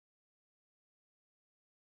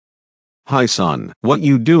Hi son, what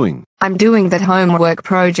you doing? I'm doing that homework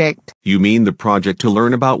project. You mean the project to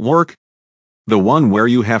learn about work? The one where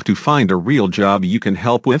you have to find a real job you can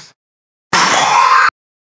help with?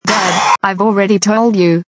 Dad, I've already told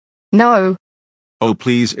you. No. Oh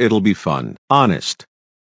please, it'll be fun, honest.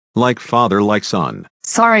 Like father like son.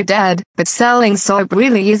 Sorry Dad, but selling soap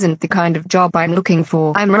really isn't the kind of job I'm looking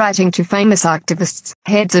for. I'm writing to famous activists,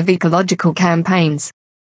 heads of ecological campaigns.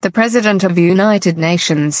 The President of the United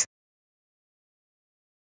Nations.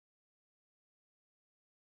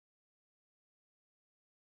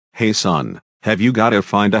 Hey son, have you gotta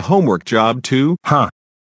find a homework job too? Huh.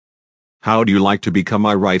 How'd you like to become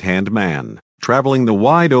my right-hand man, traveling the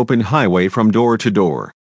wide open highway from door to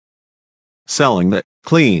door? Selling the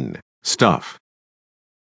clean stuff.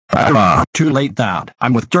 Too late, Dad.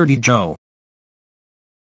 I'm with Dirty Joe.